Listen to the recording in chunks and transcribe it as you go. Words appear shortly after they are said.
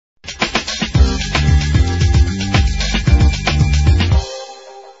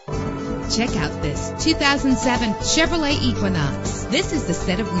Check out this 2007 Chevrolet Equinox. This is the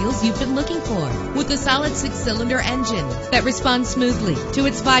set of wheels you've been looking for, with a solid 6-cylinder engine that responds smoothly to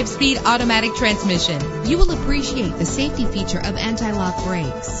its 5-speed automatic transmission. You will appreciate the safety feature of anti-lock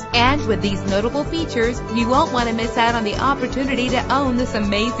brakes. And with these notable features, you won't want to miss out on the opportunity to own this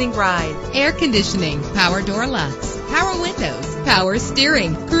amazing ride. Air conditioning, power door locks, power windows, power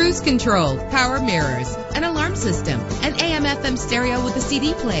steering, cruise control, power mirrors, an alarm system, an AM/FM stereo with a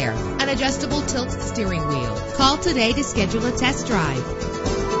CD player, an adjustable tilt steering wheel. Call today to schedule a test drive.